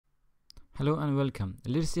Hello and welcome.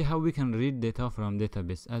 Let's see how we can read data from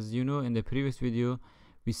database. As you know, in the previous video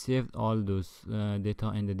we saved all those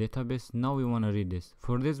data in the database. Now we want to read this.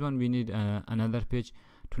 For this one we need another page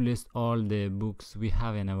to list all the books we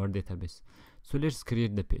have in our database. So let's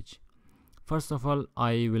create the page. First of all,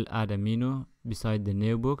 I will add a menu beside the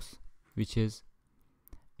new books, which is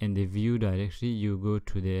in the view directory. You go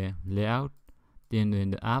to the layout, then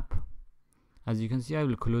in the app. As you can see, I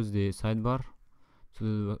will close the sidebar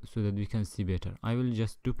so that we can see better. I will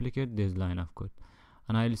just duplicate this line of code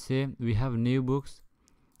and I will say we have new books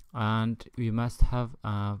and we must have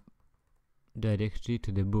a directory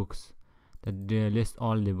to the books that list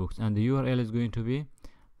all the books, and the URL is going to be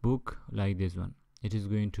book, like this one. It is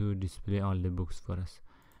going to display all the books for us.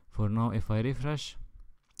 For now, if I refresh,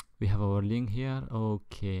 we have our link here.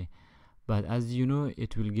 Okay, but as you know,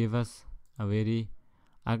 it will give us a very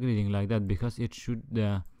ugly link like that because it should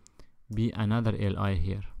be another li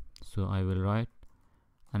here. So I will write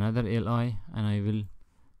another li and I will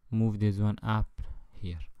move this one up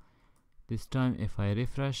here. This time if I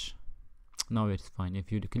refresh, now it's fine.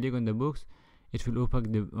 If you click on the books, it will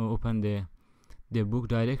open the book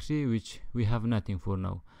directory, which we have nothing for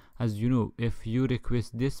now. As you know, if you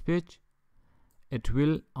request this page, it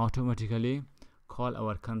will automatically call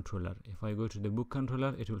our controller. If I go to the book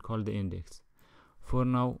controller, it will call the index. For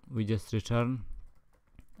now, we just return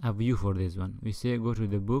a view for this one. We say go to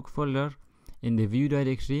the book folder in the view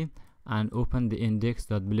directory and open the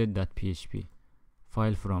index.blade.php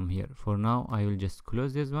file from here. For now, I will just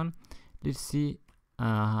close this one. Let's see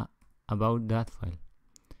about that file.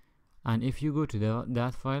 And if you go to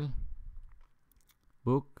that file,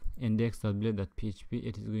 book index.blade.php,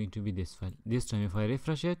 it is going to be this file. This time if I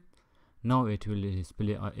refresh it, now it will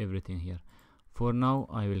display everything here. For now,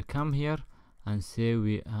 I will come here and say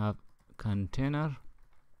we have container.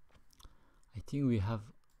 I think we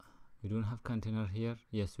don't have container here.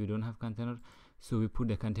 Yes, we don't have container, so we put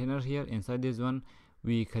the container here. Inside this one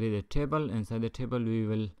we create a table. Inside the table we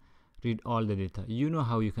will read all the data. You know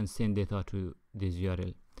how you can send data to this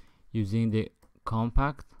URL using the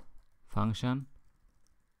compact function.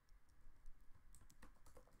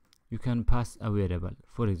 You can pass a variable,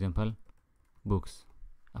 for example books,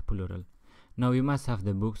 a plural. Now we must have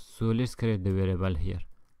the books, so let's create the variable here.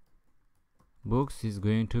 Books is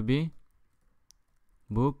going to be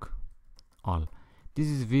book all. This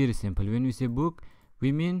is very simple. When we say book,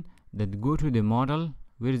 we mean that go to the model.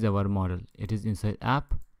 Where is our model? It is inside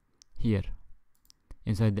app. Here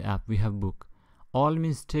inside the app we have book. All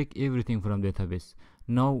means take everything from database.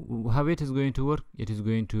 Now how it is going to work? It is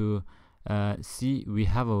going to see we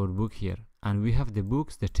have our book here and we have the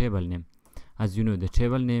books, the table name. As you know, the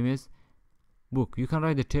table name is book. You can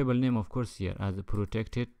write the table name of course here as a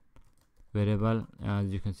protected variable.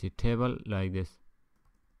 As you can see, table like this,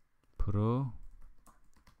 protected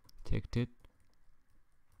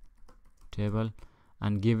table,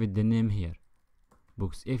 and give it the name here,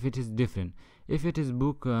 books. If it is different, if it is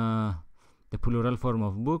book, the plural form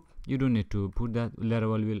of book, you don't need to put that.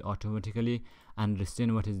 Laravel will automatically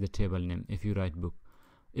understand what is the table name if you write book.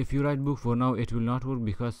 If you write book, for now it will not work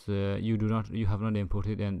because you have not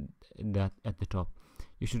imported and that at the top.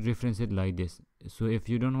 You should reference it like this. So if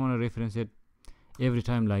you don't want to reference it every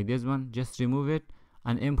time like this one, just remove it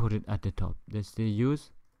and import it at the top. Let's say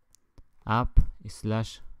use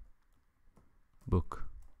app/book.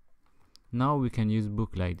 Now we can use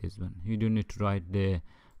book like this one. You don't need to write the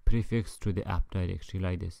prefix to the app directory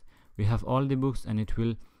like this. We have all the books and it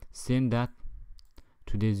will send that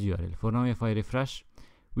to this URL. For now, if I refresh,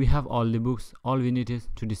 we have all the books. All we need is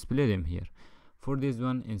to display them here. For this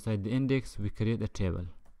one, inside the index we create a table.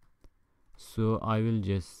 So I will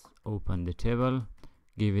just open the table,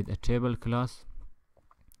 give it a table class.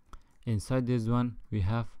 Inside this one we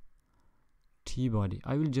have tbody.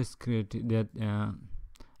 I will just create that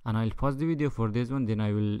and I'll pause the video for this one, then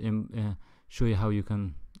I will show you how you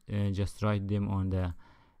can just write them on the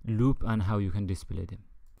loop and how you can display them.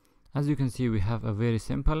 As you can see, we have a very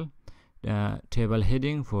simple table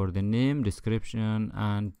heading for the name, description,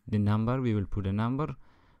 and the number. We will put a number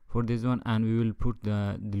for this one and we will put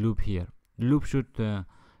the loop here. The loop should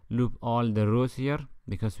loop all the rows here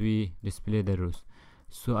because we display the rows.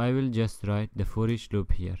 So I will just write the for each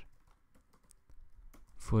loop here.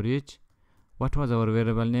 For each, what was our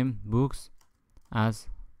variable name? Books, as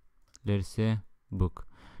let's say book.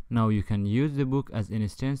 Now you can use the book as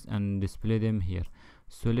instance and display them here.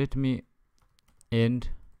 So let me end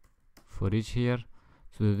for each here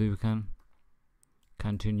so that we can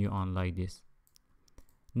continue on like this.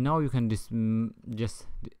 Now you can just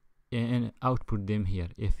output them here.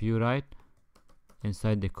 If you write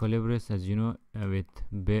inside the curly brace, as you know, with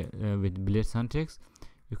blade syntax,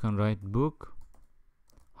 you can write book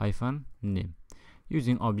hyphen name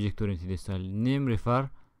using object-oriented style. Name refer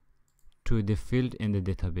to the field in the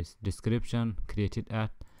database. Description created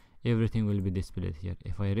at, everything will be displayed here.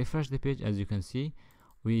 If I refresh the page, as you can see,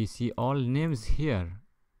 we see all names here,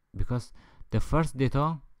 because the first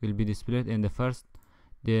data will be displayed in the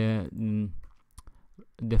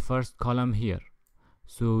first column here.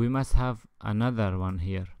 So we must have another one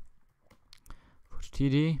here. For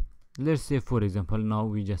TD, let's say for example, now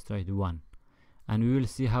we just write 1, and we will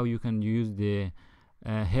see how you can use the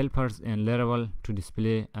helpers in Laravel to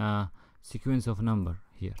display a sequence of number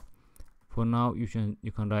here. For now, you can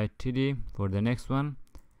write TD for the next one,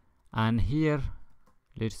 and here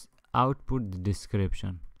let's output the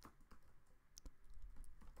description.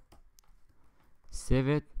 Save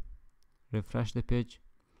it, refresh the page.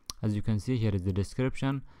 As you can see, here is the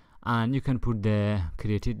description, and you can put the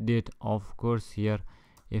created date, of course. Here,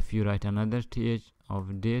 if you write another th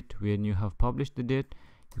of date when you have published the date,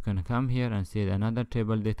 you can come here and say another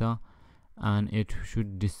table data, and it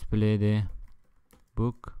should display the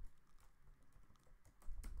book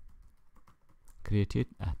created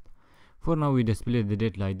at. For now, we display the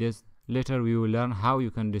date like this. Later we will learn how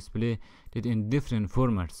you can display it in different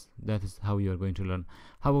formats. That is how you are going to learn.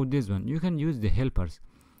 How about this one? You can use the helpers.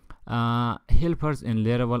 Helpers in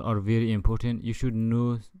Laravel are very important. You should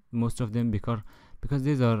know most of them, because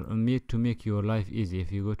these are made to make your life easy.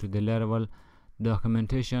 If you go to the Laravel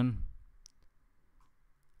documentation,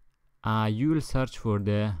 you will search for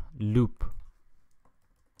the loop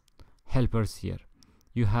helpers. Here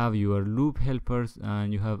you have your loop helpers,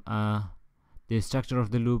 and you have the structure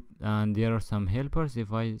of the loop, and there are some helpers.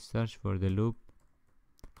 If I search for the loop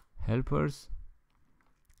helpers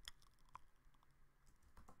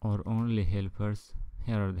or only helpers,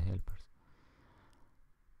 here are the helpers.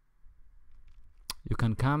 You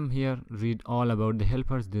can come here, read all about the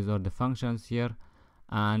helpers. These are the functions here,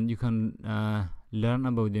 and you can learn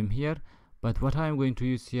about them here. But what I am going to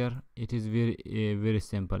use here, it is very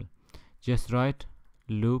simple. Just write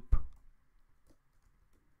loop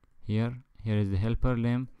here. Here is the helper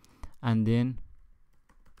name, and then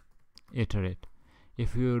iterate.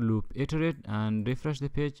 If you loop iterate and refresh the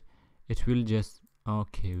page, it will just,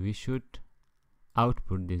 okay, we should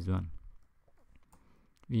output this one.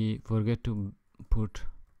 We forget to put,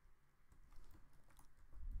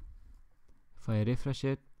 if I refresh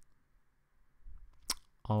it,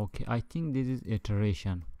 okay, I think this is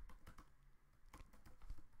iteration.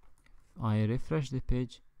 I refresh the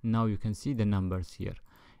page. Now you can see the numbers here.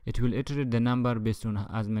 It will iterate the number based on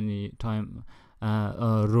as many time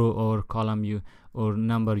row or column or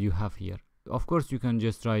number you have here. Of course, you can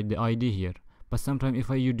just write the ID here, but sometimes if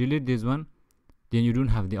you delete this one, then you don't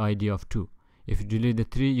have the ID of 2. If you delete the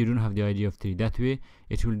 3, you don't have the ID of 3. That way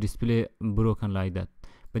it will display broken like that.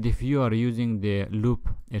 But if you are using the loop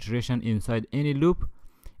iteration inside any loop,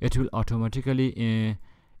 it will automatically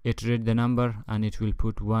iterate the number, and it will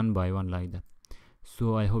put one by one like that.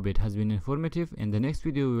 So I hope it has been informative. In the next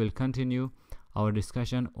video, we will continue our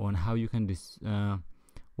discussion on how you can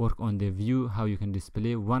work on the view, how you can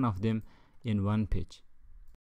display one of them in one page.